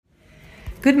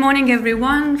Good morning,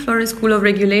 everyone. Florence School of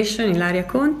Regulation, Ilaria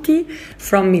Conti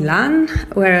from Milan,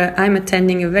 where I'm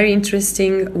attending a very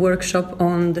interesting workshop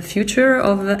on the future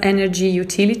of energy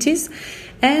utilities.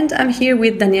 And I'm here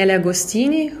with Daniele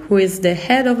Agostini, who is the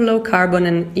head of low carbon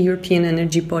and European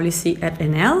energy policy at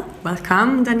Enel.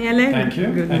 Welcome, Daniele. Thank you.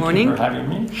 Good morning. Thank you for having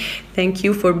me. Thank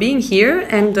you for being here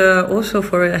and also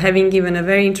for having given a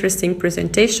very interesting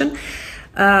presentation.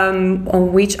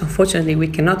 On which, unfortunately, we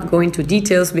cannot go into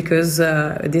details because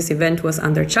this event was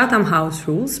under Chatham House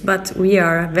rules, but we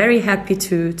are very happy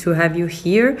to have you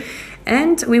here.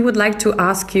 And we would like to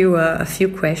ask you a few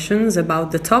questions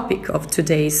about the topic of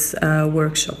today's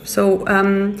workshop. So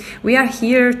we are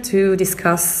here to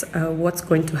discuss what's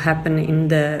going to happen in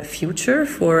the future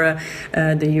for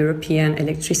the European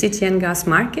electricity and gas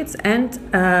markets and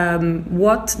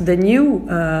what the new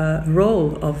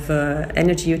role of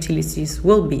energy utilities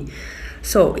will be.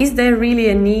 So, is there really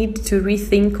a need to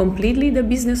rethink completely the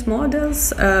business models?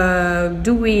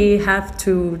 Do we have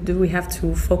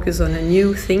to focus on a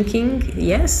new thinking?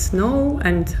 Yes, no,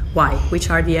 and why?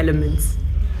 Which are the elements?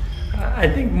 I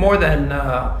think more than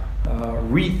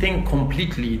rethink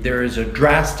completely, there is a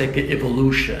drastic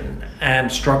evolution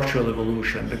and structural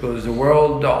evolution because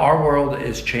our world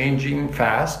is changing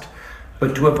fast.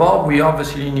 But to evolve, we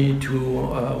obviously need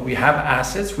to, we have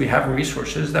assets, we have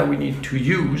resources that we need to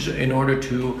use in order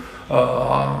to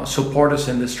support us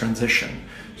in this transition.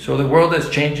 So the world is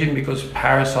changing because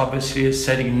Paris obviously is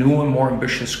setting new and more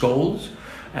ambitious goals.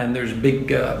 And there's big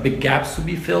gaps to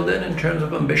be filled in terms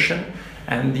of ambition.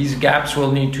 And these gaps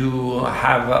will need to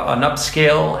have an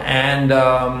upscale and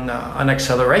an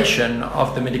acceleration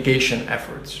of the mitigation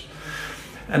efforts.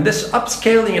 And this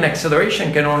upscaling and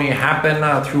acceleration can only happen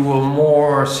through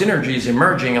more synergies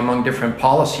emerging among different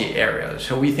policy areas.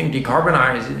 So we think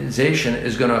decarbonization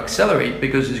is going to accelerate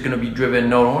because it's going to be driven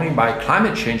not only by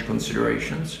climate change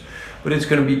considerations, but it's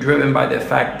going to be driven by the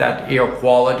fact that air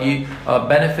quality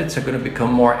benefits are going to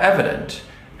become more evident.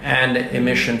 And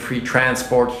emission-free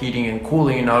transport, heating and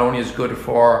cooling not only is good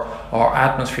for our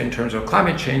atmosphere in terms of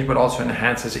climate change, but also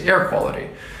enhances air quality.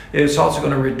 It's also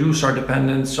going to reduce our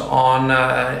dependence on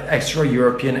extra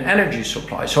European energy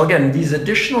supply. So again, these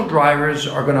additional drivers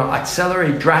are going to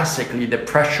accelerate drastically the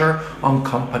pressure on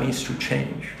companies to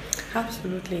change.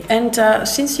 Absolutely. And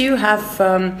since you have,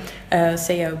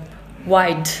 say, a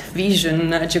wide vision,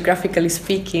 geographically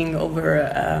speaking, over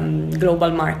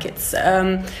global markets.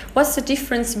 What's the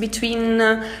difference between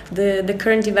the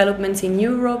current developments in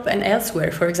Europe and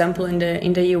elsewhere? For example, in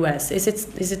the US, is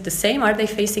it the same? Are they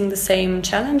facing the same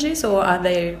challenges, or are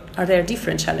there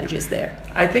different challenges there?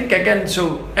 I think again,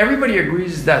 so everybody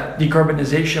agrees that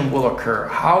decarbonization will occur.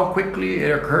 How quickly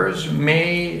it occurs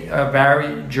may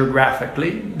vary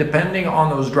geographically, depending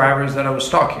on those drivers that I was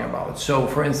talking about. So,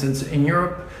 for instance, in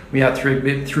Europe, we have three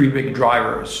big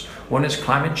drivers. One is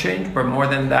climate change, but more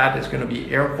than that is going to be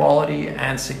air quality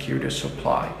and security of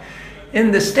supply.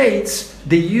 In the States,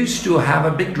 they used to have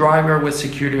a big driver with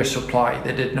security of supply.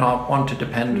 They did not want to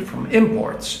depend from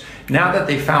imports. Now that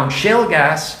they found shale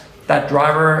gas, that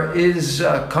driver is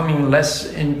coming less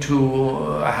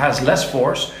has less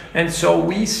force. And so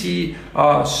we see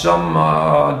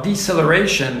some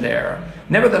deceleration there.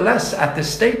 Nevertheless, at the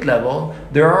state level,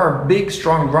 there are big,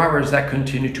 strong drivers that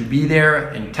continue to be there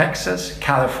in Texas,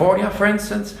 California, for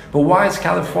instance. But why is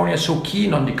California so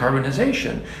keen on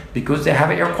decarbonization? Because they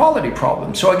have air quality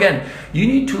problems. So again, you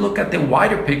need to look at the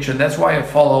wider picture. And that's why I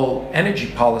follow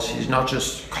energy policies, not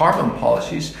just carbon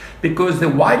policies, because the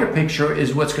wider picture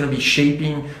is what's going to be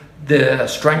shaping the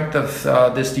strength of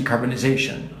this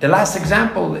decarbonization. The last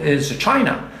example is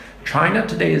China. China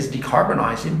today is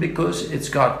decarbonizing because it's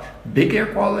got big air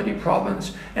quality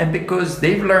problems and because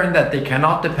they've learned that they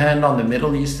cannot depend on the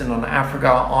Middle East and on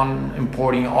Africa on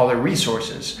importing all their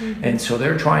resources. Mm-hmm. And so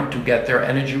they're trying to get their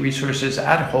energy resources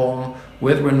at home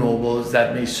with renewables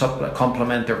that may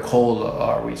complement their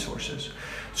coal resources.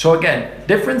 So again,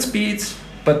 different speeds,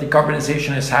 but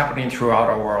decarbonization is happening throughout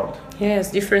our world.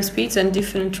 Yes, different speeds and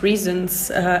different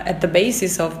reasons at the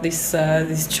basis of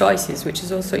these choices, which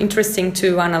is also interesting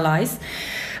to analyze.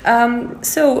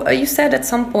 So you said at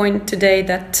some point today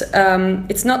that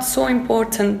it's not so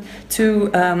important to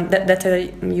that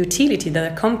a utility,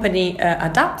 that a company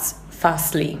adapts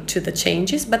fastly to the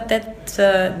changes, but that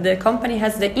the company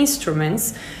has the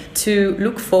instruments to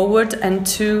look forward and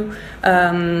to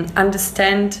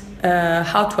understand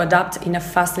how to adapt in a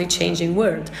fastly changing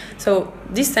world. So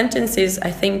this sentence is, I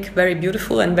think, very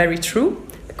beautiful and very true.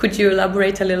 Could you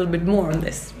elaborate a little bit more on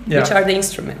this? Yeah. Which are the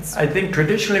instruments? I think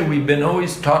traditionally we've been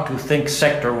always taught to think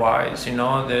sector-wise. You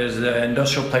know, there's the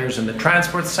industrial players in the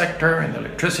transport sector, in the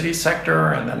electricity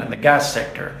sector, and then in the gas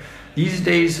sector. These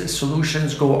days,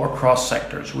 solutions go across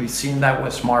sectors. We've seen that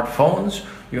with smartphones.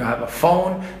 You have a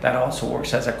phone that also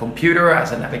works as a computer,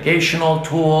 as a navigational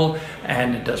tool,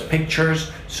 and it does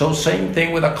pictures. So same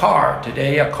thing with a car.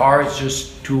 Today, a car is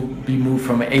just to be moved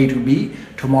from A to B.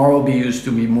 Tomorrow will be used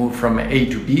to be moved from A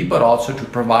to B, but also to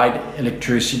provide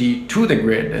electricity to the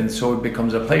grid, and so it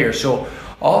becomes a player. So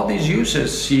all these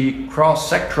uses see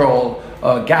cross-sectoral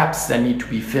gaps that need to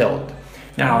be filled.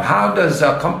 Now, how does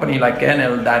a company like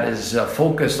Enel that is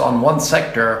focused on one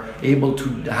sector able to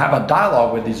have a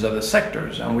dialogue with these other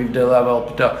sectors? And we've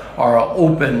developed our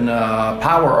open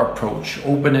power approach,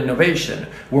 open innovation,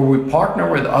 where we partner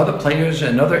with other players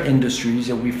in other industries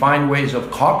and we find ways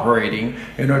of cooperating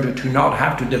in order to not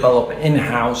have to develop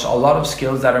in-house a lot of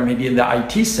skills that are maybe in the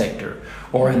IT sector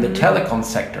or in the telecom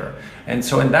sector. And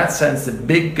so in that sense, the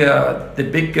big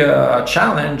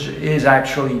challenge is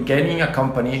actually getting a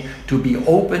company to be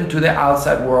open to the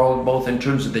outside world, both in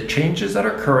terms of the changes that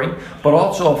are occurring, but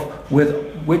also with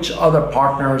which other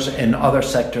partners in other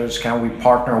sectors can we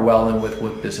partner well and with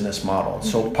what business models.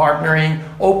 So partnering,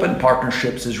 open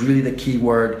partnerships is really the key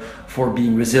word for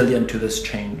being resilient to this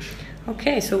change.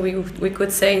 Okay, so we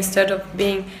could say instead of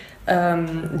being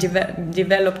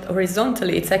developed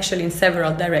horizontally, it's actually in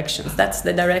several directions. That's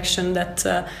the direction that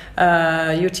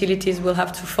utilities will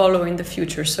have to follow in the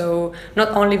future. So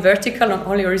not only vertical, not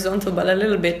only horizontal, but a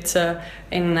little bit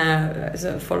in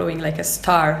following like a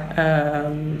star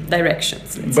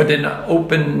directions. But in an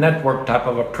open network type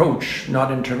of approach,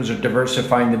 not in terms of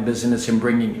diversifying the business and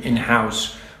bringing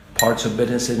in-house parts of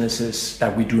businesses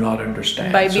that we do not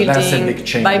understand. So that's a big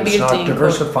change. It's not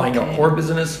diversifying our core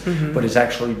business, but it's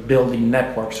actually building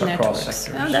networks across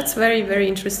sectors. Oh, that's very, very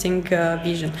interesting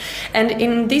vision. And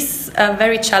in this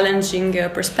very challenging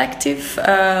perspective,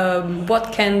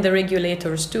 what can the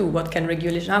regulators do? How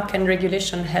can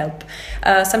regulation help?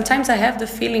 Sometimes I have the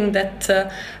feeling that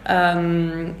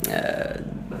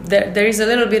there is a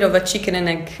little bit of a chicken and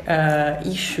egg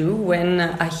issue when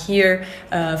I hear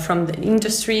from the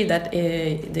industry that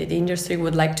the industry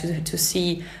would like to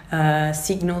see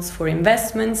signals for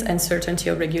investments and certainty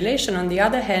of regulation. On the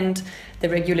other hand, the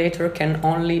regulator can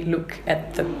only look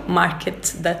at the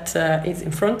market that is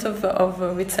in front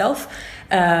of itself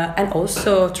and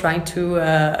also trying to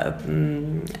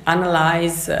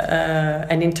analyze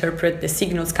and interpret the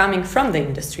signals coming from the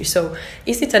industry. So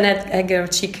is it an egg or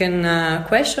chicken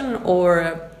question,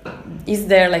 or is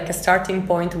there like a starting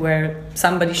point where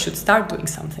somebody should start doing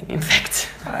something, in fact?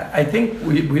 I think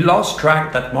we lost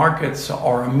track that markets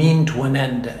are a mean to an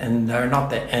end and they're not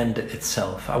the end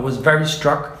itself. I was very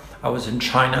struck. I was in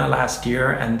China last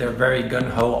year and they're very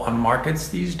gung-ho on markets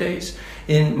these days.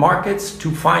 In markets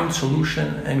to find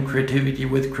solution and creativity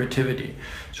with creativity.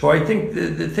 So I think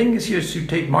the thing is here is to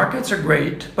take markets are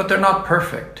great, but they're not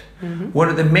perfect. One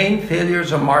of the main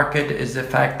failures of market is the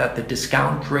fact that the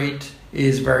discount rate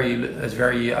is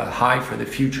very high for the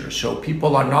future. So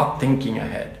people are not thinking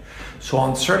ahead. So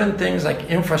on certain things like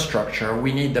infrastructure,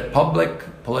 we need the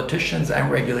public, politicians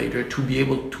and regulator to be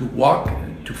able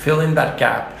to fill in that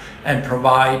gap and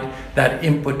provide that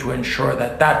input to ensure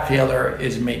that failure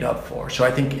is made up for. So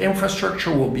I think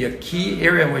infrastructure will be a key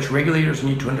area in which regulators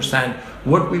need to understand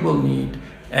what we will need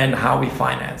and how we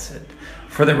finance it.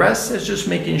 For the rest, it's just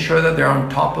making sure that they're on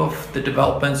top of the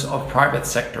developments of private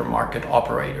sector market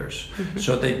operators,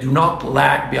 so they do not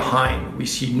lag behind. We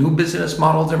see new business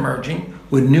models emerging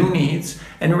with new needs,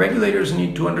 and regulators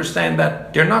need to understand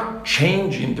that they're not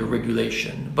changing the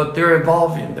regulation, but they're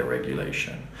evolving the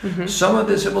regulation. Some of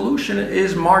this evolution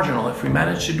is marginal. If we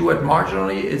manage to do it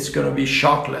marginally, it's going to be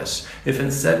shockless. If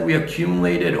instead we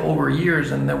accumulate it over years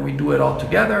and then we do it all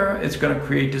together, it's going to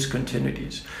create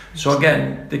discontinuities. So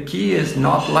again, the key is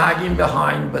not lagging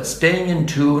behind, but staying in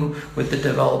tune with the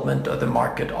development of the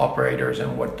market operators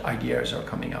and what ideas are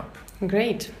coming up.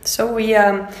 Great. So we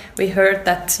heard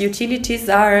that utilities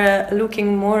are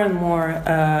looking more and more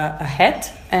ahead,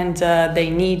 and they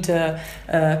need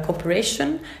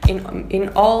cooperation in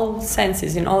all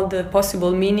senses, in all the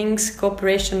possible meanings.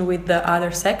 Cooperation with the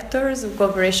other sectors,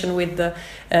 cooperation with the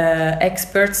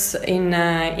experts in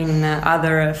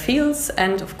other fields,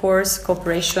 and of course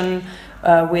cooperation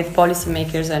with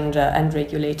policymakers and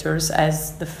regulators,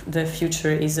 as the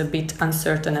future is a bit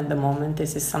uncertain at the moment.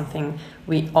 This is something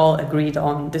we all agreed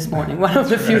on this morning, one of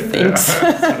the few things.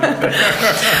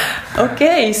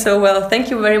 Okay, so well,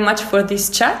 thank you very much for this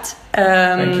chat.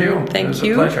 Thank you. Thank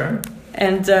you. It was a pleasure.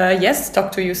 And yes,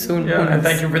 talk to you soon. Yeah, and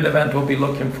thank you for the event. We'll be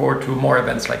looking forward to more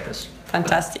events like this.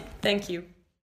 Fantastic. Thank you.